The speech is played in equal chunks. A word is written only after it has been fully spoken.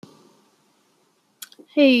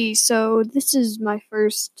Hey, so this is my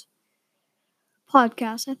first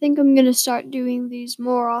podcast. I think I'm going to start doing these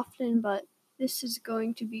more often, but this is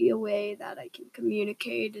going to be a way that I can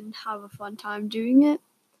communicate and have a fun time doing it.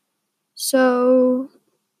 So,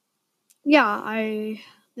 yeah, I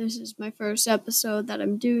this is my first episode that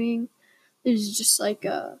I'm doing. This is just like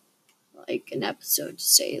an episode to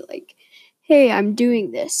say hey, I'm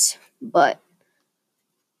doing this. But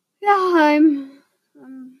yeah, I'm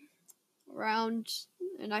around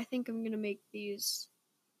and I think I'm going to make these.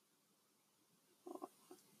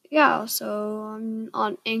 Yeah, so I'm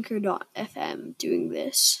on Anchor.fm doing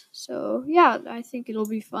this. So yeah, I think it'll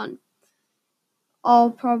be fun.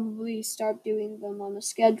 I'll probably start doing them on a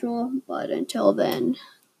schedule, but until then,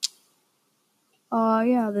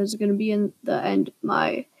 yeah, there's gonna be in the end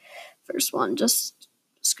my first one. Just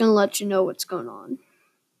gonna let you know what's going on.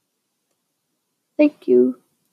 Thank you.